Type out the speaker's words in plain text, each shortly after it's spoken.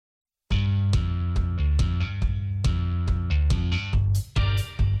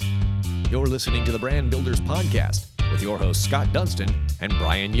You're listening to the Brand Builders Podcast with your hosts Scott Dunstan and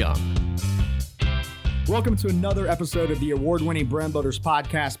Brian Young. Welcome to another episode of the award-winning Brand Builders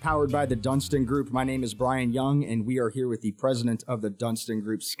Podcast powered by the Dunstan Group. My name is Brian Young, and we are here with the president of the Dunstan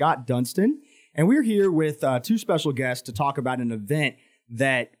Group, Scott Dunstan. And we're here with two special guests to talk about an event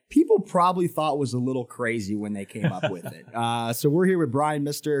that people probably thought was a little crazy when they came up with it. So we're here with Brian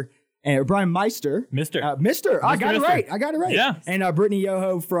Meister. I got it right. Yeah. And Brittany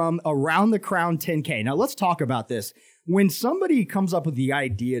Yoho from Around the Crown 10K. Now let's talk about this. When somebody comes up with the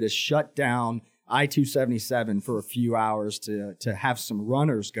idea to shut down I-277 for a few hours to have some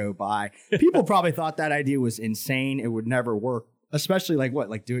runners go by, people probably thought that idea was insane. It would never work, especially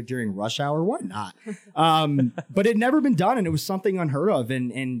do it during rush hour? Why not? But it never been done, and it was something unheard of.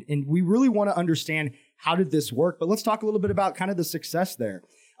 And we really want to understand, how did this work? But let's talk a little bit about kind of the success there.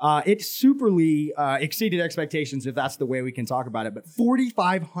 It superly exceeded expectations, if that's the way we can talk about it. But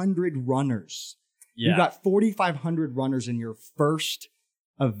 4,500 runners. Yeah. You got 4,500 runners in your first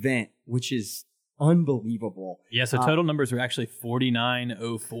event, which is unbelievable. Yeah, so total numbers were actually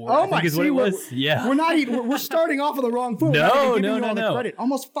 4,904. Oh I think is what it was. Yeah. We're starting off on the wrong foot. No. Credit.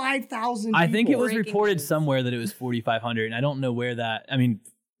 Almost 5,000 I think it was Breaking reported news. somewhere that it was 4,500, and I don't know where that,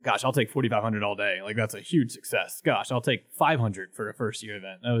 gosh, I'll take 4,500 all day. Like, that's a huge success. Gosh, I'll take 500 for a first year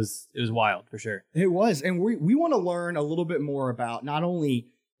event. It was wild for sure. It was. And we want to learn a little bit more about not only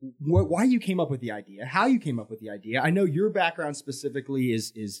why you came up with the idea, how you came up with the idea. I know your background specifically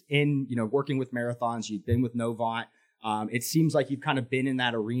is in, working with marathons. You've been with Novant. It seems like you've kind of been in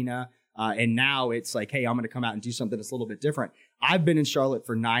that arena. And now it's like, hey, I'm going to come out and do something that's a little bit different. I've been in Charlotte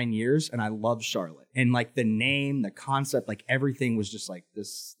for 9 years, and I love Charlotte. And like the name, the concept, like everything was just like,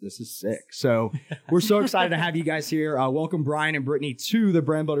 this is sick. So we're so excited to have you guys here. Welcome Brian and Brittany to the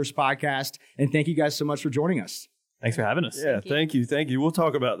Brand Builders Podcast. And thank you guys so much for joining us. Thanks for having us. Yeah, thank you. We'll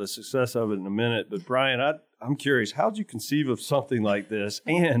talk about the success of it in a minute. But Brian, I'm curious, how did you conceive of something like this?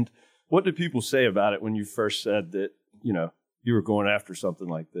 And what did people say about it when you first said that, you were going after something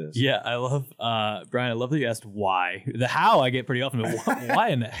like this? Yeah, I love, Brian, I love that you asked why. The how I get pretty often, but why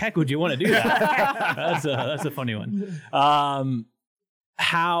in the heck would you want to do that? That's a funny one.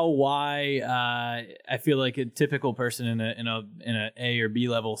 Why, I feel like a typical person in a A or B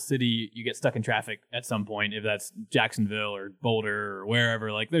level city, you get stuck in traffic at some point, if that's Jacksonville or Boulder or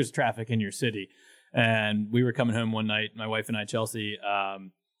wherever, like there's traffic in your city. And we were coming home one night, my wife and I, Chelsea,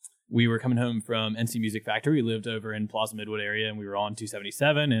 we were coming home from NC Music Factory. We lived over in Plaza Midwood area, and we were on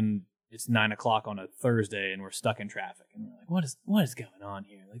 277, and it's 9:00 on a Thursday, and we're stuck in traffic. And we're like, what is going on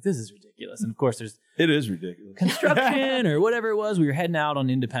here? Like, this is ridiculous. And of course, It is ridiculous. construction or whatever it was. We were heading out on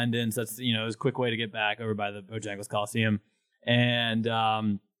Independence. That's, it was a quick way to get back over by the Bojangles Coliseum, and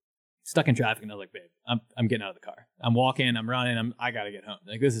stuck in traffic. And I was like, babe, I'm getting out of the car. I'm walking, I'm running, I got to get home.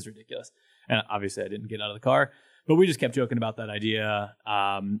 Like, this is ridiculous. And obviously I didn't get out of the car. But we just kept joking about that idea.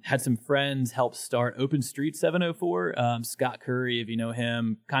 Had some friends help start Open Street 704. Scott Curry, if you know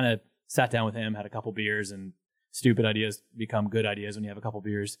him, kind of sat down with him, had a couple beers, and stupid ideas become good ideas when you have a couple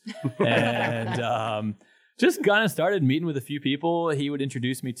beers. And just kind of started meeting with a few people he would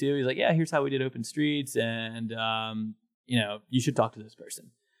introduce me to. He's like, yeah, here's how we did Open Streets. And, you should talk to this person.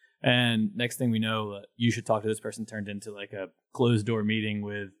 And next thing we know, you should talk to this person turned into like a closed door meeting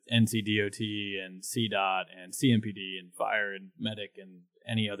with NCDOT and CDOT and CMPD and fire and medic and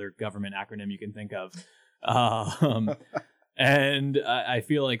any other government acronym you can think of. And I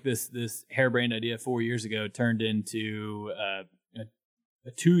feel like this harebrained idea 4 years ago turned into a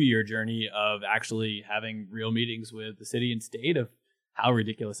 2-year journey of actually having real meetings with the city and state of how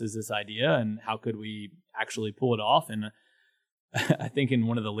ridiculous is this idea and how could we actually pull it off. And I think in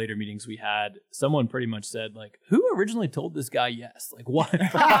one of the later meetings we had, someone pretty much said, like, who originally told this guy yes? Like, what?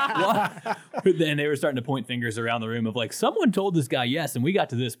 But then they were starting to point fingers around the room of, like, someone told this guy yes, and we got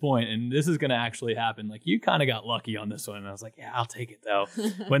to this point, and this is going to actually happen. Like, you kind of got lucky on this one. And I was like, yeah, I'll take it, though.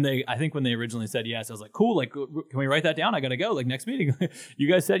 I think when they originally said yes, I was like, cool, like, can we write that down? I got to go. Like, next meeting,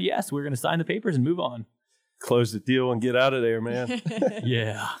 you guys said yes. We're going to sign the papers and move on. Close the deal and get out of there, man.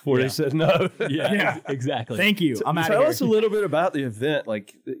 Yeah. Before they said no. Yeah, exactly. Thank you. I'm out of Tell here. us a little bit about the event.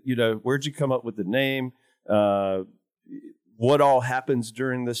 Like, where'd you come up with the name? What all happens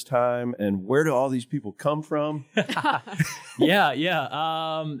during this time? And where do all these people come from?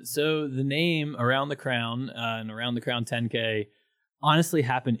 Yeah. So the name Around the Crown and Around the Crown 10K honestly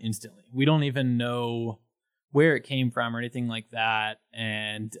happened instantly. We don't even know where it came from or anything like that.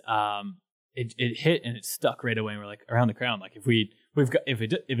 And it hit and it stuck right away. And we're like, Around the Crown. Like, if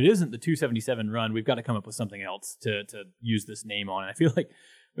it isn't the 277 run, we've got to come up with something else to use this name on. And I feel like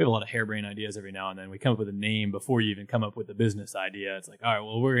we have a lot of harebrained ideas every now and then. We come up with a name before you even come up with the business idea. It's like, all right,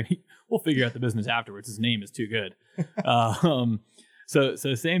 well, we'll figure out the business afterwards. His name is too good. So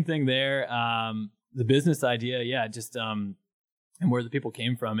same thing there. The business idea, yeah, just and where the people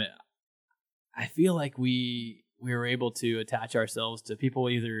came from. I feel like we were able to attach ourselves to people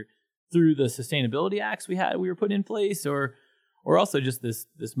either through the sustainability acts we were putting in place, or also just this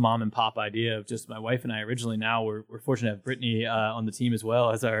mom and pop idea of just my wife and I originally. Now we're fortunate to have Brittany on the team as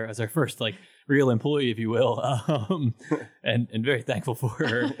well as our first like real employee, if you will, and very thankful for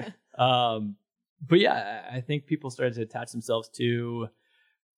her. But yeah, I think people started to attach themselves to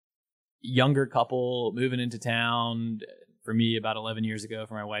younger couple moving into town. For me, about 11 years ago.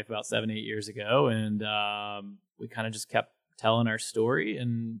 For my wife, about 7-8 years ago, and we kind of just kept telling our story,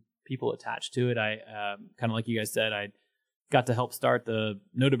 and people attached to it. I kind of like you guys said, I got to help start the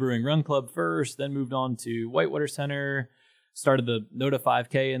Noda Brewing Run Club first, then moved on to Whitewater Center, started the Noda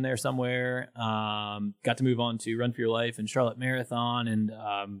 5K in there somewhere, got to move on to Run for Your Life and Charlotte Marathon, and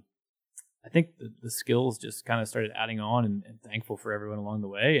I think the skills just kind of started adding on, and thankful for everyone along the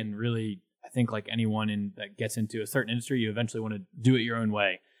way. And really, I think like anyone that gets into a certain industry, you eventually want to do it your own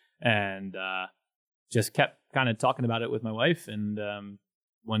way, and just kept kind of talking about it with my wife. And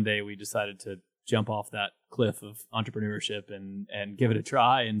one day we decided to jump off that cliff of entrepreneurship and give it a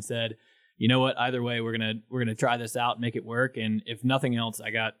try, and said, you know what, either way, we're gonna try this out, make it work. And if nothing else, I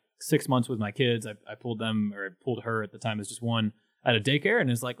got 6 months with my kids. I pulled her at the time as just one at a daycare, and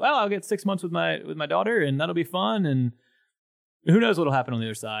it's like, well, I'll get 6 months with my daughter, and that'll be fun, and who knows what'll happen on the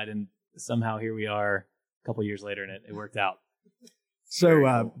other side. And somehow here we are a couple years later, and it worked out.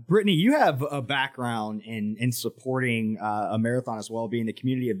 So, Brittany, you have a background in supporting a marathon as well, being the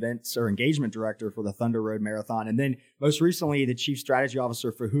community events or engagement director for the Thunder Road Marathon. And then most recently, the chief strategy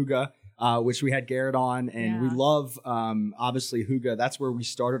officer for Huga, which we had Garrett on. And we love, obviously, Huga. That's where we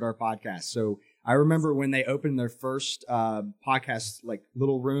started our podcast. So I remember when they opened their first podcast, like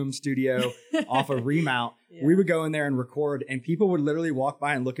little room studio off a remount, we would go in there and record, and people would literally walk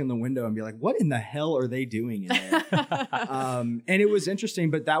by and look in the window and be like, what in the hell are they doing in there? And it was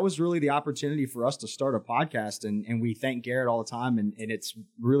interesting, but that was really the opportunity for us to start a podcast. And we thank Garrett all the time. And it's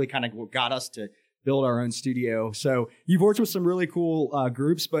really kind of what got us to build our own studio. So you've worked with some really cool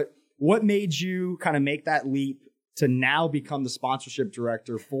groups, but what made you kind of make that leap to now become the sponsorship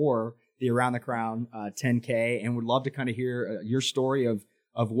director for the Around the Crown 10K, and would love to kind of hear your story of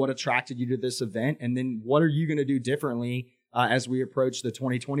what attracted you to this event, and then what are you going to do differently as we approach the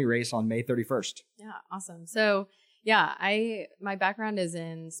 2020 race on May 31st? Yeah, awesome. So yeah, my background is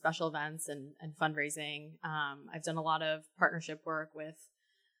in special events and fundraising. I've done a lot of partnership work with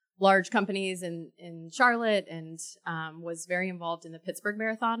large companies in Charlotte, and was very involved in the Pittsburgh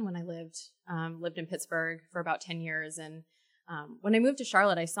Marathon when I lived in Pittsburgh for about 10 years. And when I moved to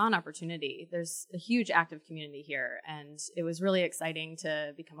Charlotte, I saw an opportunity. There's a huge active community here, and it was really exciting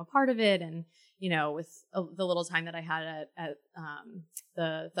to become a part of it. And, you know, with the little time that I had at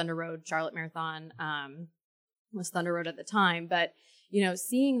the Thunder Road Charlotte Marathon, was Thunder Road at the time. But, you know,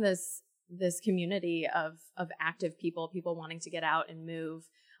 seeing this community of active people wanting to get out and move,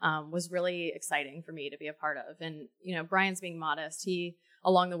 was really exciting for me to be a part of. And, you know, Brian's being modest. He,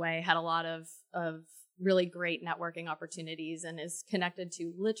 along the way, had a lot of really great networking opportunities and is connected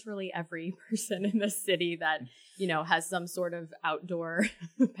to literally every person in the city that, you know, has some sort of outdoor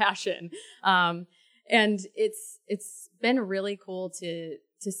passion. And it's been really cool to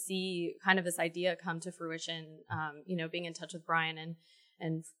see kind of this idea come to fruition, you know, being in touch with Brian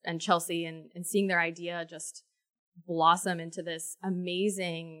and Chelsea and seeing their idea just blossom into this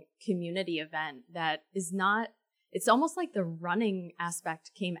amazing community event that is not, it's almost like the running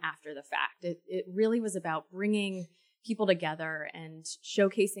aspect came after the fact. It really was about bringing people together and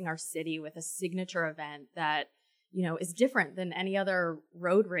showcasing our city with a signature event that, you know, is different than any other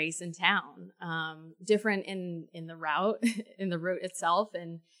road race in town. Different in the route, in the route itself,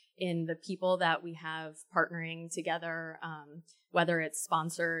 and in the people that we have partnering together, whether it's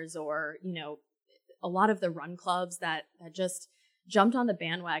sponsors or, you know, a lot of the run clubs that just jumped on the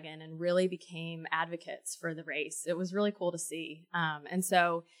bandwagon and really became advocates for the race. It was really cool to see. And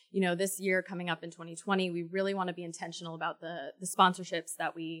so, you know, this year coming up in 2020, we really want to be intentional about the sponsorships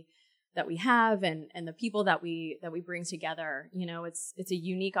that we have and the people that we bring together. You know, it's a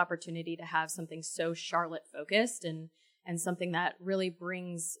unique opportunity to have something so Charlotte focused and something that really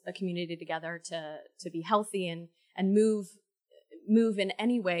brings a community together to be healthy and move in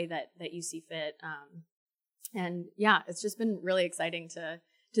any way that you see fit. And yeah, it's just been really exciting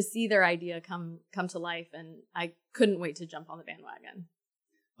to see their idea come to life, and I couldn't wait to jump on the bandwagon.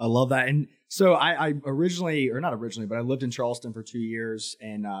 I love that. And so I originally, or not originally, but I lived in Charleston for 2 years,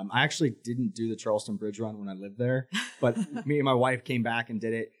 and I actually didn't do the Charleston Bridge Run when I lived there, but me and my wife came back and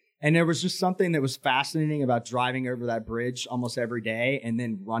did it. And there was just something that was fascinating about driving over that bridge almost every day and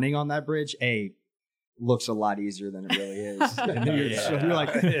then running on that bridge. Looks a lot easier than it really is. And you're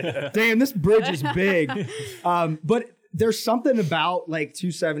like, damn, this bridge is big. But there's something about like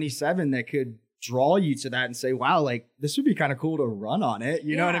 277 that could draw you to that and say, wow, like this would be kind of cool to run on it.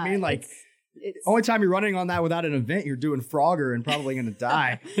 You know what I mean? Like it's only time you're running on that without an event, you're doing Frogger and probably going to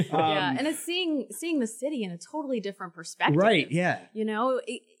die. And it's seeing the city in a totally different perspective. Right. Yeah. You know,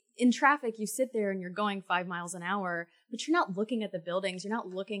 in traffic, you sit there and you're going 5 miles an hour, but you're not looking at the buildings. You're not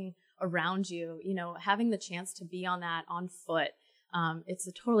looking around you, you know, having the chance to be on that on foot. It's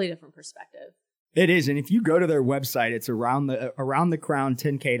a totally different perspective. It is. And if you go to their website, it's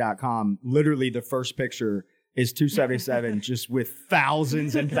aroundthecrown10k.com. Literally the first picture is 277 just with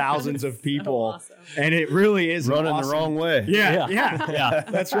thousands and thousands of people. So awesome. And it really is running the wrong way. Yeah.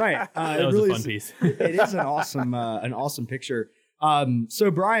 That's right. That was really a fun piece. It is an awesome picture.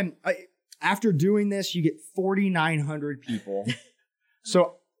 So Brian, after doing this, you get 4,900 people.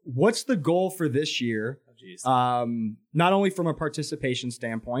 So what's the goal for this year? Not only from a participation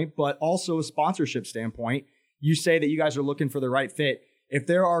standpoint, but also a sponsorship standpoint. You say that you guys are looking for the right fit. If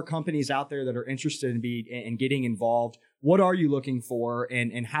there are companies out there that are interested in getting involved, what are you looking for,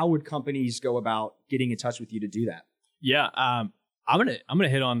 and how would companies go about getting in touch with you to do that? Yeah, I'm gonna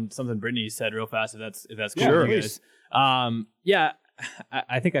hit on something Brittany said real fast, if that's cool sure. with you guys. Yeah,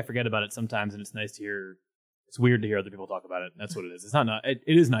 I think I forget about it sometimes, and it's nice to hear. It's weird to hear other people talk about it. That's what it is. It's not. It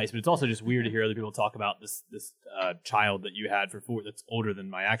is nice, but it's also just weird to hear other people talk about this child that you had that's older than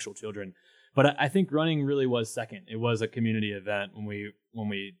my actual children. But I think running really was second. It was a community event when we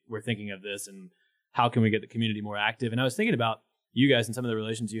were thinking of this and how can we get the community more active. And I was thinking about you guys and some of the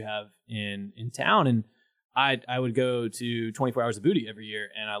relations you have in town. And I would go to 24 Hours of Booty every year,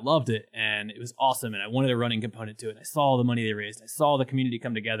 and I loved it, and it was awesome. And I wanted a running component to it. And I saw the money they raised. I saw the community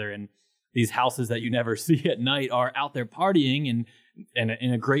come together, and these houses that you never see at night are out there partying and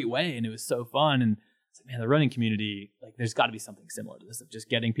in a great way. And it was so fun. And it's like, man, the running community, like there's got to be something similar to this of just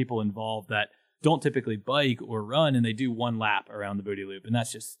getting people involved that don't typically bike or run, and they do one lap around the Booty Loop. And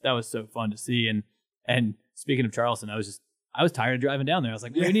that was so fun to see. And speaking of Charleston, I was tired of driving down there. I was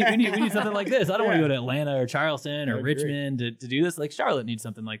like, we need something like this. I don't want to go to Atlanta or Charleston or Richmond to do this. Like Charlotte needs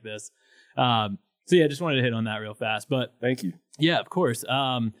something like this. So yeah, just wanted to hit on that real fast. But thank you. Yeah, of course.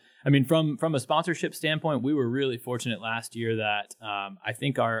 I mean, from a sponsorship standpoint, we were really fortunate last year that I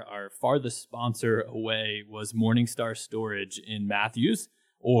think our farthest sponsor away was Morningstar Storage in Matthews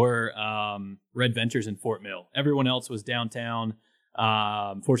or Red Ventures in Fort Mill. Everyone else was downtown.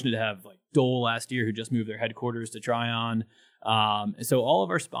 Fortunate to have like Dole last year, who just moved their headquarters to Tryon. And so all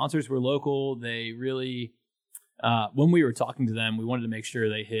of our sponsors were local. They really, when we were talking to them, we wanted to make sure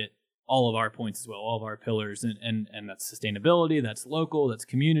they hit all of our points as well, all of our pillars, and that's sustainability, that's local, that's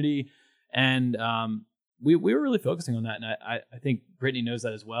community, and we were really focusing on that. And I think Brittany knows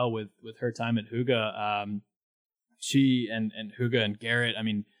that as well with her time at Huga. She and Huga and Garrett, I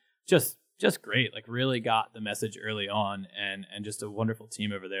mean, just great, like really got the message early on, and just a wonderful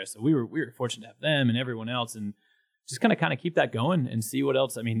team over there. So we were fortunate to have them and everyone else, and just kind of keep that going and see what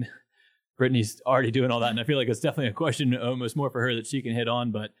else. I mean, Brittany's already doing all that, and I feel like it's definitely a question almost more for her that she can hit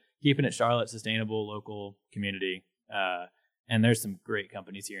on, but keeping it Charlotte sustainable, local community. And there's some great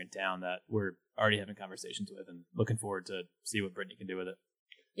companies here in town that we're already having conversations with, and looking forward to see what Brittany can do with it.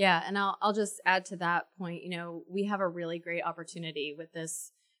 Yeah. And I'll just add to that point, you know, we have a really great opportunity with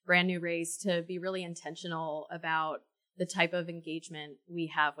this brand new race to be really intentional about the type of engagement we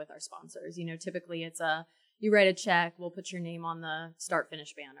have with our sponsors. You know, typically it's you write a check, we'll put your name on the start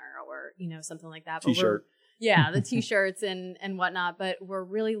finish banner or, you know, something like that. T-shirt. Yeah, the T-shirts and whatnot. But we're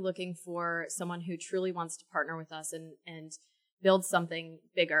really looking for someone who truly wants to partner with us and build something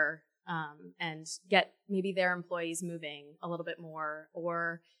bigger and get maybe their employees moving a little bit more,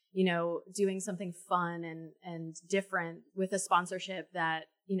 or, you know, doing something fun and different with a sponsorship that,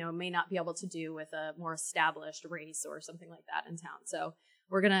 you know, may not be able to do with a more established race or something like that in town. So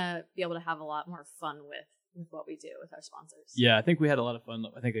we're going to be able to have a lot more fun with what we do with our sponsors. Yeah, I think we had a lot of fun.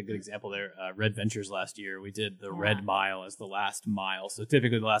 I think a good example there, Red Ventures last year, we did the Red Mile as the last mile. So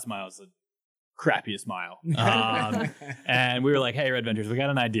typically the last mile is the crappiest mile. And we were like, hey, Red Ventures, we got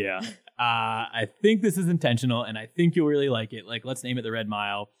an idea. I think this is intentional, and I think you'll really like it. Like, let's name it the Red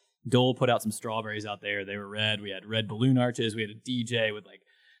Mile. Dole put out some strawberries out there. They were red. We had red balloon arches. We had a DJ with like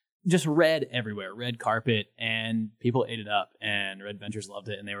just red everywhere, red carpet, and people ate it up, and Red Ventures loved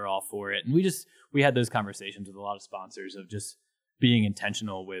it, and they were all for it. And we had those conversations with a lot of sponsors of just being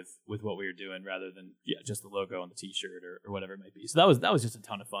intentional with what we were doing rather than just the logo on the t-shirt or whatever it might be. So that was just a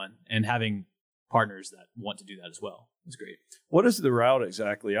ton of fun, and having partners that want to do that as well was great. What is the route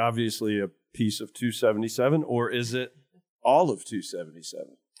exactly? Obviously a piece of 277, or is it all of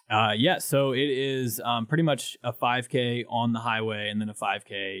 277? So it is pretty much a 5K on the highway and then a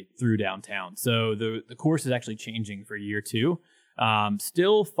 5K through downtown. So the course is actually changing for year 2.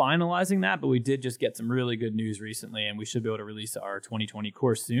 Still finalizing that, but we did just get some really good news recently, and we should be able to release our 2020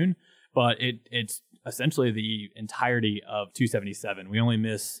 course soon. But it's essentially the entirety of 277. We only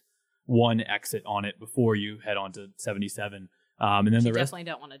miss one exit on it before you head on to 77. And then the rest definitely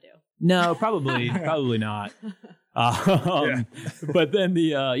don't want to do. No, probably not. But then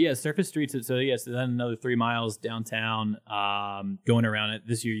the surface streets. So then another 3 miles downtown, going around it.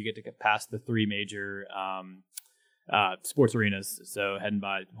 This year you get to get past the 3 major sports arenas. So heading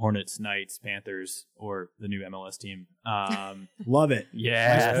by Hornets, Knights, Panthers, or the new MLS team. Love it.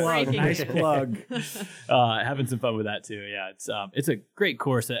 Yeah, Nice plug. Having some fun with that too. Yeah, it's a great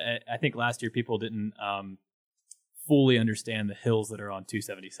course. I think last year people didn't fully understand the hills that are on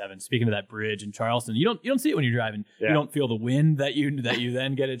 277. Speaking of that bridge in Charleston, you don't see it when you're driving. Yeah. You don't feel the wind that you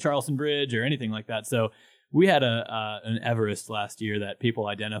then get at Charleston Bridge or anything like that. So we had an Everest last year that people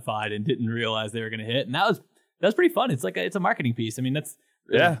identified and didn't realize they were going to hit, and that was pretty fun. It's like it's a marketing piece. I mean, that's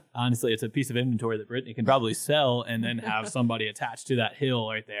honestly, it's a piece of inventory that Brittany can probably sell and then have somebody attached to that hill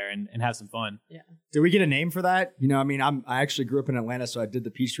right there and have some fun. Yeah. Did we get a name for that? You know, I mean, I actually grew up in Atlanta, so I did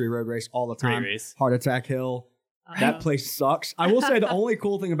the Peachtree Road Race all the time. Great race. Heart Attack Hill. That place sucks. I will say the only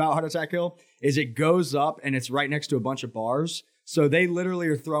cool thing about Heart Attack Hill is it goes up and it's right next to a bunch of bars. So they literally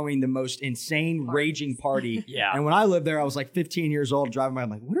are throwing the most insane raging party. Yeah. And when I lived there, I was like 15 years old driving by. I'm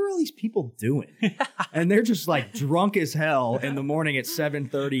like, what are all these people doing? And they're just like drunk as hell in the morning at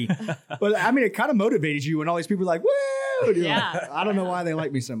 7:30. But I mean, it kind of motivated you when all these people are like, woo! Yeah. Like, I don't know why they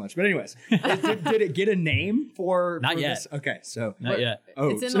like me so much. But anyways, did it get a name for Not yet. this? Okay. So Not yet. Oh,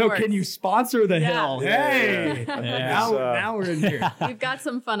 It's in the so works. can you sponsor the hill? Yeah. Hey, now we're in here. We've got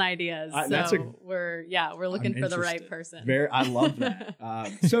some fun ideas. We're looking for the right person. I love that.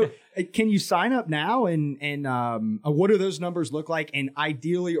 So can you sign up now and what do those numbers look like? And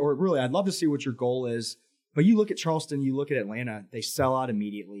ideally, or really, I'd love to see what your goal is. But you look at Charleston, you look at Atlanta, they sell out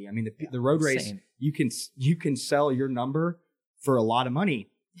immediately. I mean, the road race, you can sell your number for a lot of money.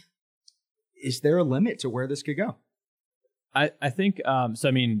 Is there a limit to where this could go? I think so.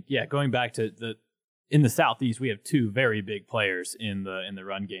 I mean, going back to in the Southeast, we have 2 very big players in the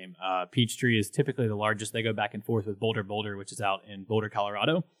run game. Peachtree is typically the largest. They go back and forth with Boulder, which is out in Boulder,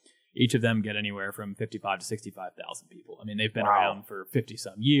 Colorado. Each of them get anywhere from 55 to 65,000 people. I mean, they've been around for 50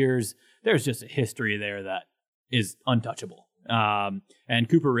 some years. There's just a history there that is untouchable. And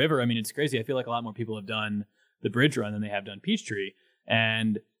Cooper River, I mean, it's crazy. I feel like a lot more people have done the bridge run than they have done Peachtree.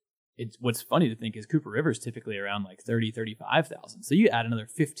 And what's funny to think is Cooper River is typically around like 30, 35,000. So you add another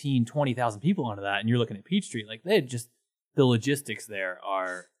 15, 20,000 people onto that, and you're looking at Peachtree. Like the logistics there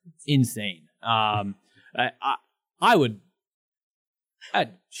are insane.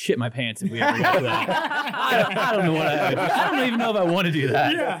 I'd shit my pants if we ever got to that. I don't know what I don't even know if I want to do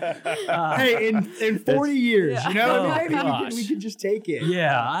that. Yeah. Hey, in 40 years, you know, maybe we can just take it.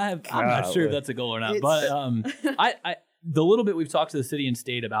 Yeah, I'm not sure if that's a goal or not. But I the little bit we've talked to the city and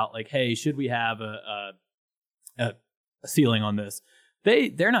state about, like, hey, should we have a ceiling on this?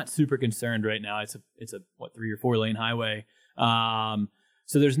 They're not super concerned right now. It's a 3 or 4 lane highway.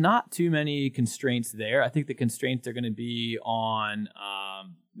 So there's not too many constraints there. I think the constraints are going to be on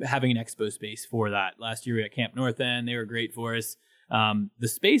having an expo space for that. Last year we had Camp North End. They were great for us. The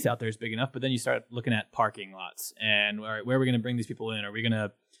space out there is big enough, but then you start looking at parking lots and all right, where are we going to bring these people in? Are we going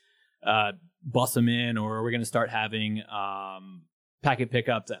to bus them in, or are we going to start having packet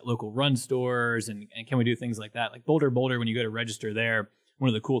pickups at local run stores? And can we do things like that? Like Boulder, when you go to register there, one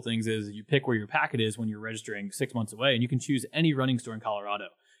of the cool things is you pick where your packet is when you're registering 6 months away, and you can choose any running store in Colorado.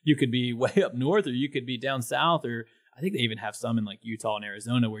 You could be way up north, or you could be down south, or I think they even have some in like Utah and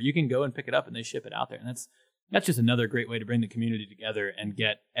Arizona where you can go and pick it up and they ship it out there. And that's just another great way to bring the community together and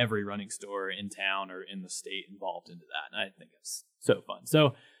get every running store in town or in the state involved into that. And I think it's so fun.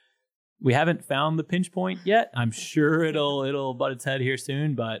 So we haven't found the pinch point yet. I'm sure it'll butt its head here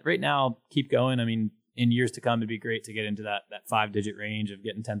soon, but right now, keep going. I mean, in years to come, it'd be great to get into that 5-digit range of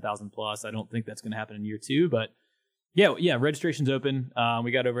getting 10,000 plus. I don't think that's going to happen in year 2, but yeah, registration's open.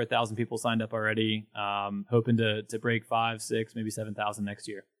 We got over 1,000 people signed up already. Hoping to break 5, 6, maybe 7,000 next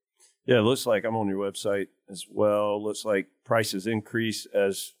year. Yeah, it looks like I'm on your website as well. Looks like prices increase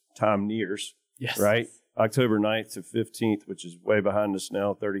as time nears. Yes. Right? October 9th to 15th, which is way behind us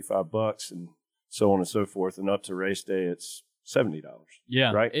now, $35, and so on and so forth. And up to race day, it's $70.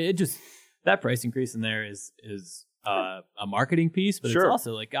 Yeah. Right. It just, that price increase in there is a marketing piece, but Sure. it's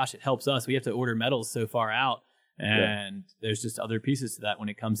also like, gosh, it helps us. We have to order metals so far out. And there's just other pieces to that when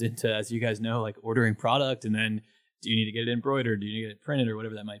it comes into, as you guys know, like ordering product, and then do you need to get it embroidered? Do you need to get it printed or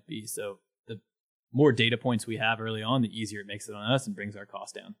whatever that might be? So the more data points we have early on, the easier it makes it on us and brings our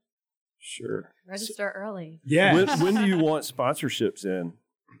cost down. Sure. Register early. Yeah. When do you want sponsorships in?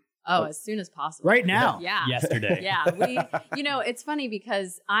 Oh, as soon as possible. Right now. Yeah. Yesterday. Yeah. It's funny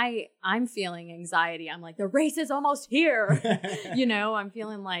because I'm feeling anxiety. I'm like, the race is almost here. I'm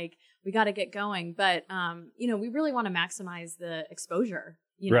feeling like we got to get going. But, we really want to maximize the exposure,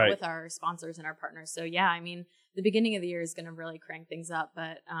 Right. with our sponsors and our partners. So, yeah, the beginning of the year is going to really crank things up.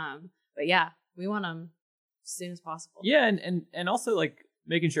 But yeah, we want them as soon as possible. Yeah. And also like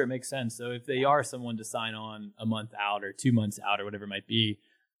making sure it makes sense. So if they are someone to sign on a month out or 2 months out or whatever it might be,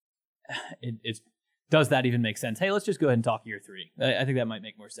 it does that even make sense? Hey, let's just go ahead and talk year 3. I think that might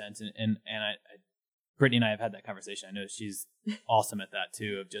make more sense. And Brittany and I have had that conversation. I know she's awesome at that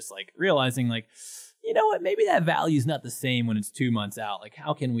too, of just like realizing like, you know what, maybe that value is not the same when it's 2 months out. Like,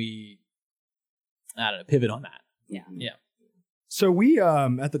 how can we, I don't know, pivot on that? Yeah. Yeah. So we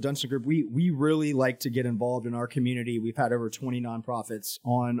at the Dunstan Group, we really like to get involved in our community. We've had over 20 nonprofits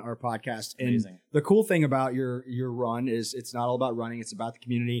on our podcast. And Amazing. the cool thing about your run is it's not all about running, it's about the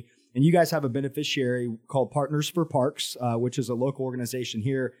community. And you guys have a beneficiary called Partners for Parks, which is a local organization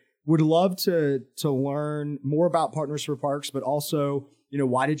here. Would love to learn more about Partners for Parks, but also,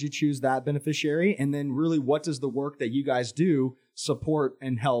 why did you choose that beneficiary? And then really, what does the work that you guys do support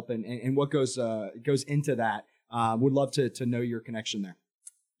and help, and what goes into that? Would love to know your connection there.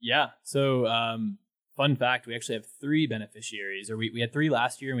 Yeah. So, fun fact, we actually have 3 beneficiaries, or we had 3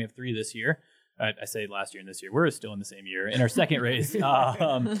 last year and we have 3 this year. I say last year and this year. We're still in the same year. In our second race.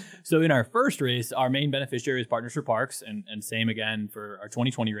 So in our first race, our main beneficiary is Partners for Parks, and same again for our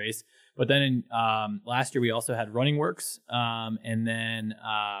 2020 race. But then last year, we also had Running Works, and then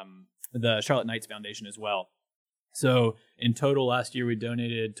the Charlotte Knights Foundation as well. So in total last year, we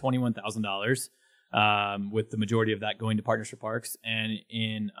donated $21,000, with the majority of that going to Partners for Parks. And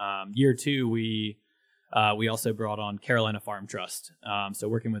in year 2, we also brought on Carolina Farm Trust. So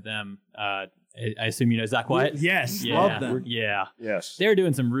working with them, I assume you know Zach Wyatt? Yes, Yeah. love them. Yeah. Yes. They're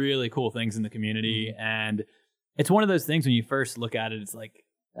doing some really cool things in the community. And it's one of those things when you first look at it, it's like,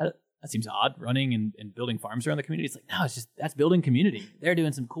 that seems odd, running and building farms around the community. It's like, no, that's building community. They're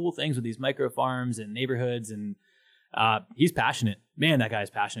doing some cool things with these micro farms and neighborhoods. And he's passionate. Man, that guy's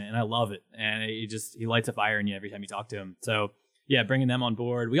passionate. And I love it. And he lights a fire in you every time you talk to him. So yeah, bringing them on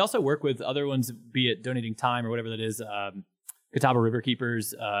board. We also work with other ones, be it donating time or whatever that is. Catawba River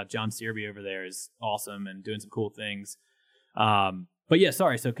Keepers, John Searby over there is awesome and doing some cool things. But yeah,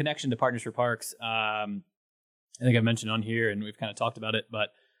 sorry. So connection to Partners for Parks. I think I've mentioned on here, and we've kind of talked about it,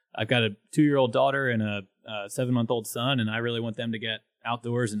 but I've got a 2-year-old daughter and a 7-month-old son, and I really want them to get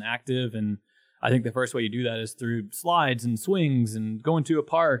outdoors and active. And I think the first way you do that is through slides and swings and going to a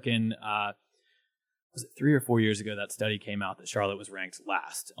park. And was it 3 or 4 years ago that study came out that Charlotte was ranked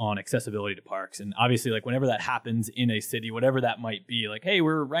last on accessibility to parks? And obviously, like whenever that happens in a city, whatever that might be, like, hey,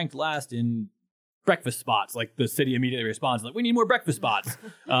 we're ranked last in breakfast spots, like the city immediately responds like, we need more breakfast spots.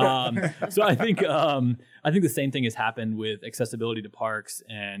 So I think the same thing has happened with accessibility to parks,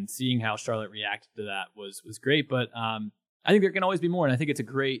 and seeing how Charlotte reacted to that was great. But I think there can always be more, and I think it's a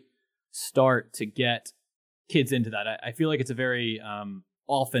great start to get kids into that. I feel like it's a very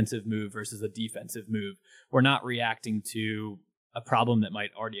offensive move versus a defensive move. We're not reacting to a problem that might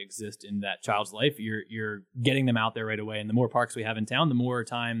already exist in that child's life. You're getting them out there right away. And the more parks we have in town, the more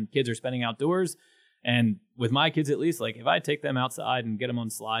time kids are spending outdoors. And with my kids, at least, like if I take them outside and get them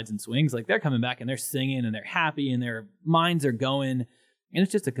on slides and swings, like they're coming back and they're singing and they're happy and their minds are going. And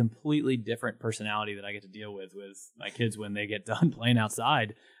it's just a completely different personality that I get to deal with my kids when they get done playing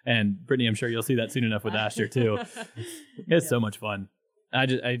outside. And Brittany, I'm sure you'll see that soon enough with Asher too. It's so much fun. I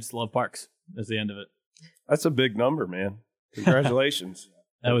just love parks. That's the end of it. That's a big number, man. Congratulations.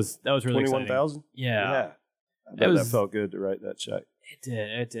 That was really 21,000? Yeah. I bet that felt good to write that check.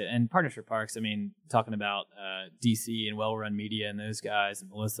 It did. And Partners for Parks, I mean, talking about DC and Well Run Media and those guys and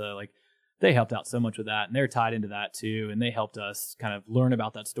Melissa, like they helped out so much with that, and they're tied into that too. And they helped us kind of learn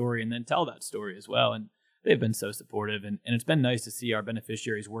about that story and then tell that story as well. And they've been so supportive, and it's been nice to see our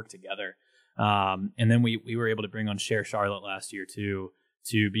beneficiaries work together. And then we were able to bring on Share Charlotte last year too,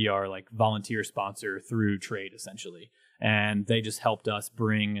 to be our like volunteer sponsor through trade essentially. And they just helped us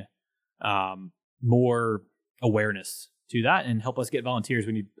bring more awareness to that and help us get volunteers.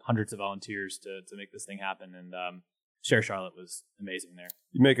 We need hundreds of volunteers to make this thing happen. And Share Charlotte was amazing there.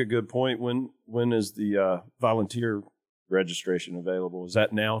 You make a good point. When is the volunteer registration available. Is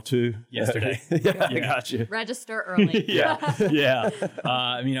that now too? Yesterday. Yeah, I got you. Register early. Yeah.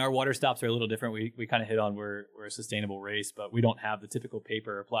 I mean, our water stops are a little different. We kind of hit on we're a sustainable race, but we don't have the typical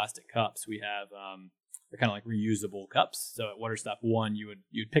paper or plastic cups. We have they're kind of like reusable cups. So at water stop 1,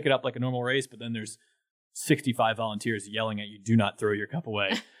 you'd pick it up like a normal race, but then there's 65 volunteers yelling at you, do not throw your cup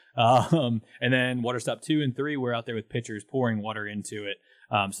away. And then water stop 2 and 3, we're out there with pitchers pouring water into it.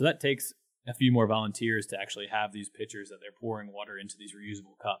 So that takes a few more volunteers to actually have these pitchers that they're pouring water into these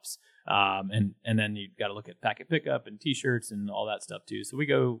reusable cups. And then you've got to look at packet pickup and t-shirts and all that stuff too. So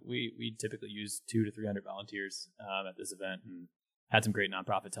we typically use 200 to 300 volunteers at this event, and had some great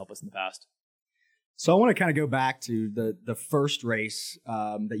nonprofits help us in the past. So I want to kind of go back to the first race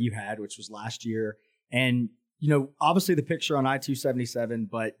that you had, which was last year. And, obviously the picture on I-277,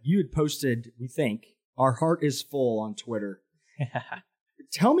 but you had posted, we think, "Our heart is full" on Twitter.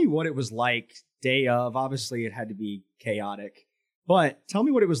 Tell me what it was like day of. Obviously, it had to be chaotic. But tell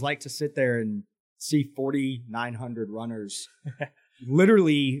me what it was like to sit there and see 4,900 runners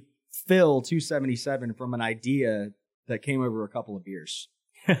literally fill 277 from an idea that came over a couple of beers.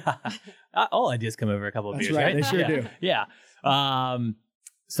 All ideas come over a couple of That's beers, right? right? They sure do. Yeah.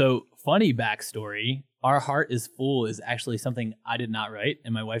 So funny backstory. "Our heart is full" is actually something I did not write,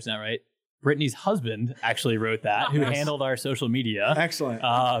 and my wife's not write. Brittany's husband actually wrote that, who handled our social media. Excellent.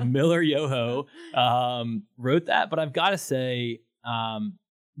 Miller Yoho wrote that, but I've got to say,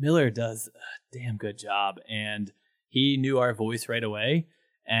 Miller does a damn good job, and he knew our voice right away,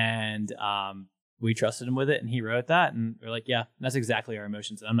 and we trusted him with it, and he wrote that, and we're like, yeah, that's exactly our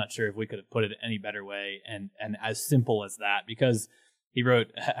emotions. And I'm not sure if we could have put it any better way and as simple as that, because he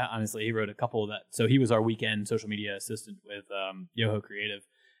wrote a couple of that. So he was our weekend social media assistant with Yoho Creative.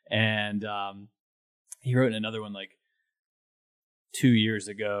 And he wrote another one like 2 years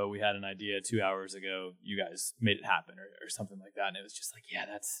ago. We had an idea 2 hours ago. You guys made it happen or something like that. And it was just like, yeah,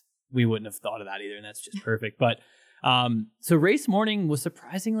 we wouldn't have thought of that either. And that's just perfect. But so race morning was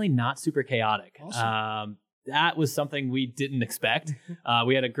surprisingly not super chaotic. Awesome. That was something we didn't expect.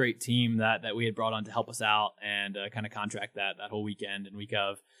 We had a great team that we had brought on to help us out and kind of contract that whole weekend and week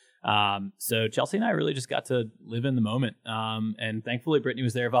of. So Chelsea and I really just got to live in the moment. And thankfully Brittany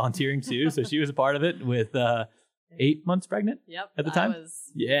was there volunteering too. So she was a part of it with 8 months pregnant. Yep. At the time.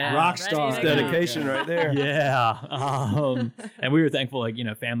 Yeah. Rock star. Dedication right there. Yeah. And we were thankful,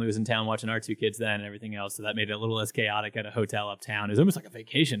 family was in town watching our 2 kids then and everything else. So that made it a little less chaotic at a hotel uptown. It was almost like a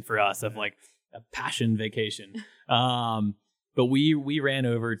vacation for us, of like a passion vacation. But we ran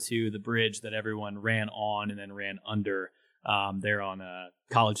over to the bridge that everyone ran on and then ran under, there on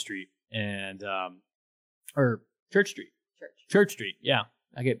College Street and or Church Street. Church Street. Yeah,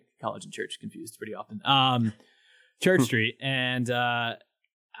 I get college and church confused pretty often. Church Street, and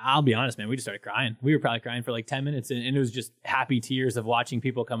I'll be honest, man, we just started crying. We were probably crying for like 10 minutes, and it was just happy tears of watching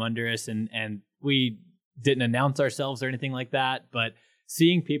people come under us, and we didn't announce ourselves or anything like that, but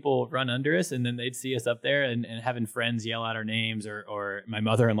seeing people run under us, and then they'd see us up there, and having friends yell out our names, or my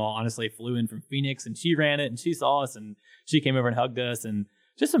mother-in-law honestly flew in from Phoenix, and she ran it, and she saw us, and she came over and hugged us, and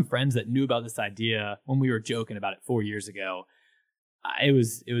just some friends that knew about this idea when we were joking about it 4 years ago. It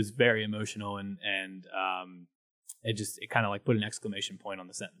was very emotional, and it kind of like put an exclamation point on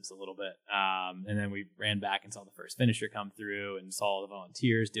the sentence a little bit. And then we ran back and saw the first finisher come through and saw the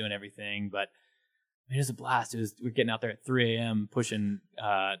volunteers doing everything. But it was a blast. We're getting out there at 3 a.m. pushing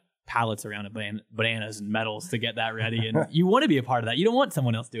pallets around bananas and metals to get that ready. And you want to be a part of that. You don't want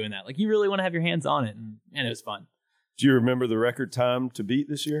someone else doing that. Like, you really want to have your hands on it. And it was fun. Do you remember the record time to beat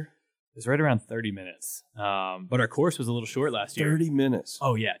this year? It was right around 30 minutes. But our course was a little short last year. 30 minutes.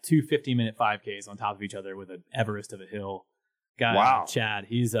 Oh, yeah. 2 15-minute 5Ks on top of each other with an Everest of a hill. Guy, wow. Chad,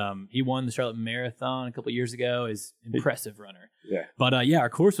 he won the Charlotte Marathon a couple of years ago. Is impressive runner. Yeah. But our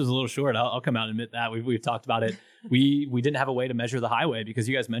course was a little short. I'll come out and admit that. We've talked about it. We didn't have a way to measure the highway because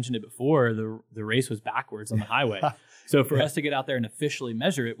you guys mentioned it before. The race was backwards on the highway. So for us to get out there and officially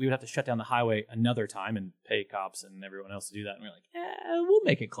measure it, we would have to shut down the highway another time and pay cops and everyone else to do that. And we're like, we'll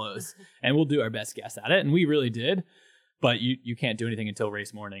make it close and we'll do our best guess at it. And we really did. But you can't do anything until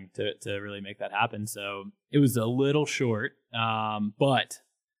race morning to really make that happen. So it was a little short, but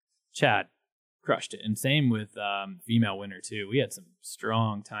Chad crushed it. And same with female winner too. We had some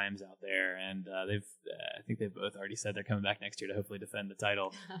strong times out there, and I think they've both already said they're coming back next year to hopefully defend the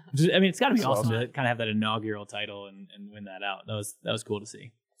title. It's got to be awesome to kind of have that inaugural title and win that out. That was cool to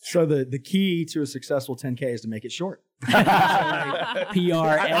see. So the key to a successful 10K is to make it short. PR every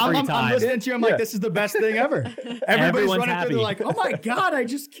I'm time. listening to you. I'm like, this is the best thing ever. Everybody's running happy. through. They're like, oh my God, I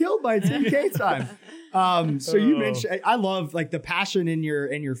just killed my 10K time. So you mentioned, I love like the passion in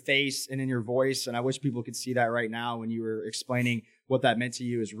your face and in your voice. And I wish people could see that right now when you were explaining what that meant to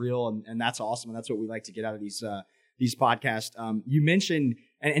you is real. And that's awesome. And that's what we like to get out of these podcasts. You mentioned,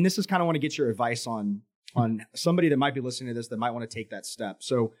 and this is kind of want to get your advice on somebody that might be listening to this that might want to take that step.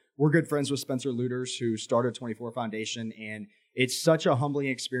 So we're good friends with Spencer Luters, who started 24 Foundation, and it's such a humbling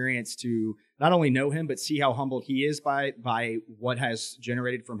experience to not only know him, but see how humbled he is by what has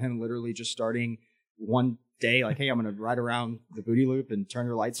generated from him literally just starting one day, like, hey, I'm going to ride around the booty loop and turn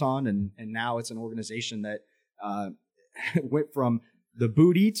your lights on. And now it's an organization that went from the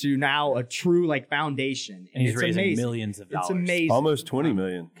booty to now a true like foundation. And he's it's raising amazing. millions of dollars. It's amazing. Almost 20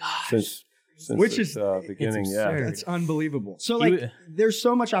 million since Which its, is beginning. it's Yeah. absurd. It's unbelievable. So like, there's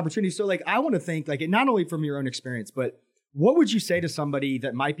so much opportunity. So like, I want to think like, not only from your own experience, but what would you say to somebody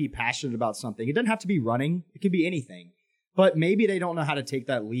that might be passionate about something? It doesn't have to be running. It could be anything, but maybe they don't know how to take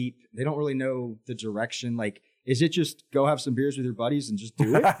that leap. They don't really know the direction. Like, is it just go have some beers with your buddies and just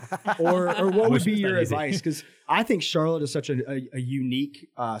do it? or what would be your advice? Because I think Charlotte is such a unique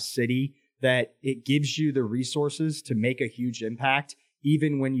city that it gives you the resources to make a huge impact,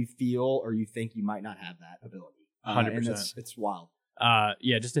 even when you feel or you think you might not have that ability. 100%. And it's wild.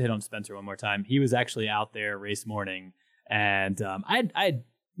 Yeah, just to hit on Spencer one more time. He was actually out there race morning, and I'd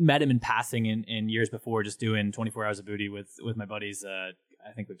met him in passing in years before, just doing 24 hours of booty with my buddies.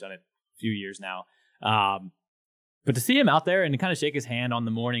 I think we've done it a few years now. But to see him out there and to kind of shake his hand on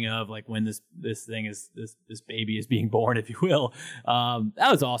the morning of like when this baby is being born, if you will, that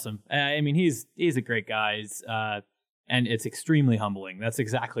was awesome. I mean, he's a great guy. And it's extremely humbling. That's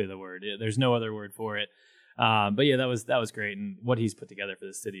exactly the word. There's no other word for it. But yeah, that was great. And what he's put together for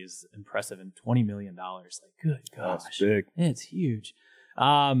this city is impressive. And $20 million, like, good gosh, That's big. It's huge.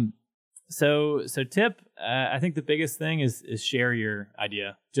 So tip, I think the biggest thing is share your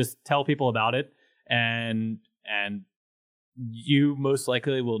idea. Just tell people about it, and you most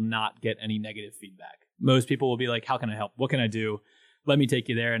likely will not get any negative feedback. Most people will be like, how can I help? What can I do? Let me take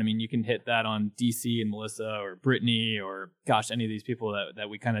you there. And I mean, you can hit that on DC and Melissa or Brittany or gosh, any of these people that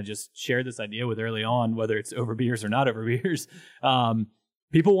we kind of just shared this idea with early on, whether it's over beers or not over beers.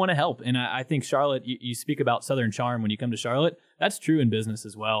 People want to help. And I think Charlotte, you speak about Southern charm when you come to Charlotte. That's true in business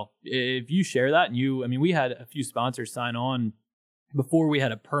as well. If you share that and we had a few sponsors sign on before we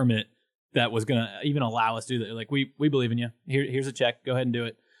had a permit that was going to even allow us to do that. Like, we believe in you. Here's a check. Go ahead and do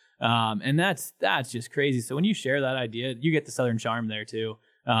it. And that's just crazy. So when you share that idea, you get the Southern charm there too.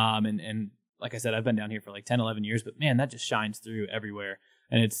 And like I said, I've been down here for like 10, 11 years, but man, that just shines through everywhere.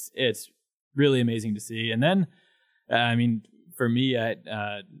 And it's really amazing to see. And then, I mean, for me,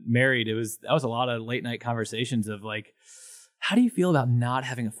 married, that was a lot of late night conversations of like, how do you feel about not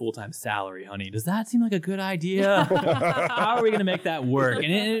having a full-time salary, honey? Does that seem like a good idea? How are we going to make that work?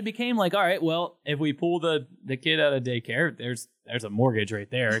 And it became like, all right, well, if we pull the kid out of daycare, there's a mortgage right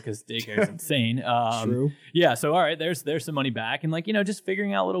there because daycare is insane. True. Yeah. So, all right, there's some money back, and like, just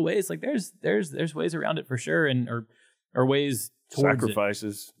figuring out little ways. Like there's ways around it for sure, and or ways towards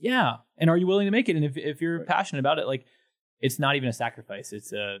sacrifices. it. Yeah. And are you willing to make it? And if you're passionate about it, like, it's not even a sacrifice.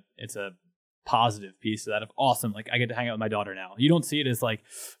 It's a positive piece of that, of awesome. Like, I get to hang out with my daughter now. You don't see it as like,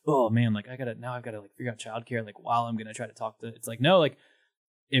 oh man, like I've got to like figure out childcare, like while I'm going to try to talk to, it's like, no, like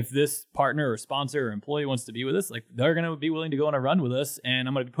if this partner or sponsor or employee wants to be with us, like they're going to be willing to go on a run with us, and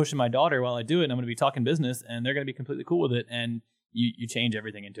I'm going to be pushing my daughter while I do it. And I'm going to be talking business, and they're going to be completely cool with it. And you change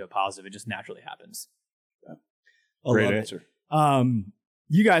everything into a positive. It just naturally happens. Yeah. Great answer.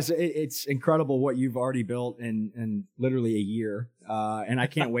 You guys, it's incredible what you've already built in literally a year. And I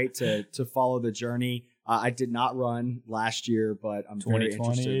can't wait to follow the journey. I did not run last year, but I'm very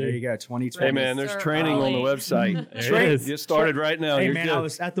interested. There you go, 2020. Hey, man, there's training on the website. Get started right now. Hey, You're man, good. I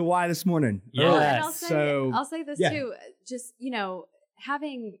was at the Y this morning. Yeah. I'll say this too. Just,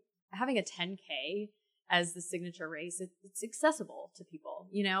 having a 10K as the signature race, it's accessible to people.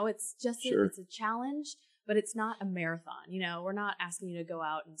 It's just it's a challenge. But it's not a marathon. We're not asking you to go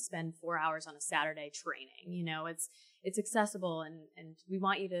out and spend 4 hours on a Saturday training. It's accessible, and we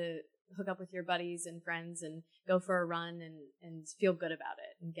want you to hook up with your buddies and friends and go for a run and feel good about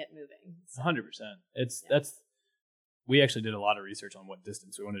it and get moving. So, 100%. We actually did a lot of research on what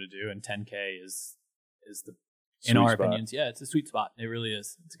distance we wanted to do, and 10K is the, in our opinions, it's a sweet spot. It really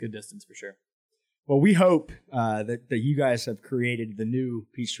is. It's a good distance for sure. Well, we hope that you guys have created the new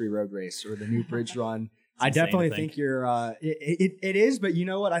Peachtree Road Race or the new Bridge Run. I definitely think you're, it is, but you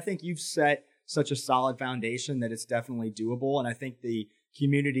know what? I think you've set such a solid foundation that it's definitely doable. And I think the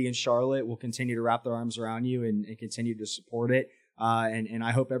community in Charlotte will continue to wrap their arms around you and continue to support it. And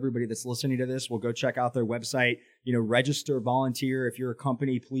I hope everybody that's listening to this will go check out their website, register, volunteer. If you're a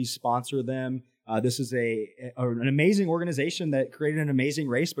company, please sponsor them. This is an amazing organization that created an amazing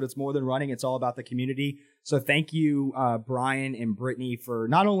race, but it's more than running. It's all about the community. So thank you, Brian and Brittany, for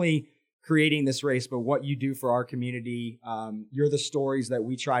not only creating this race, but what you do for our community. You're the stories that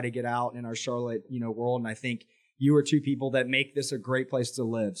we try to get out in our Charlotte, world. And I think you are two people that make this a great place to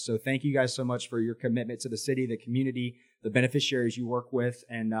live. So thank you guys so much for your commitment to the city, the community, the beneficiaries you work with.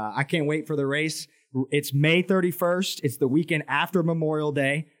 And I can't wait for the race. It's May 31st. It's the weekend after Memorial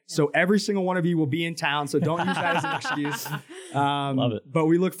Day. So every single one of you will be in town. So don't use that as an excuse. Love it. But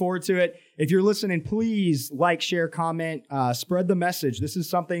we look forward to it. If you're listening, please like, share, comment, spread the message. This is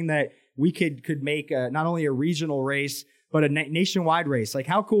something that we could make not only a regional race, but a nationwide race. Like,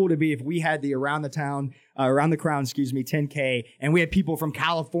 how cool would it be if we had the Around the Crown, 10K, and we had people from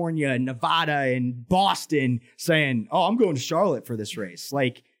California and Nevada and Boston saying, "Oh, I'm going to Charlotte for this race."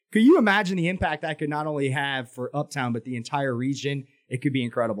 Like, could you imagine the impact that could not only have for Uptown, but the entire region? It could be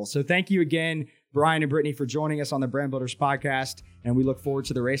incredible. So thank you again, Brian and Brittany, for joining us on the Brand Builders podcast, and we look forward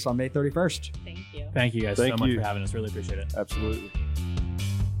to the race on May 31st. Thank you. Thank you guys so much for having us. Really appreciate it. Absolutely.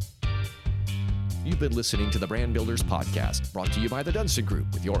 You've been listening to the Brand Builders podcast, brought to you by the Dunston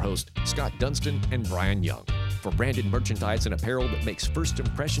Group with your host, Scott Dunston and Brian Young. For branded merchandise and apparel that makes first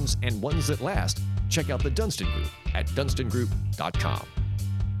impressions and ones that last, check out the Dunston Group at dunstongroup.com.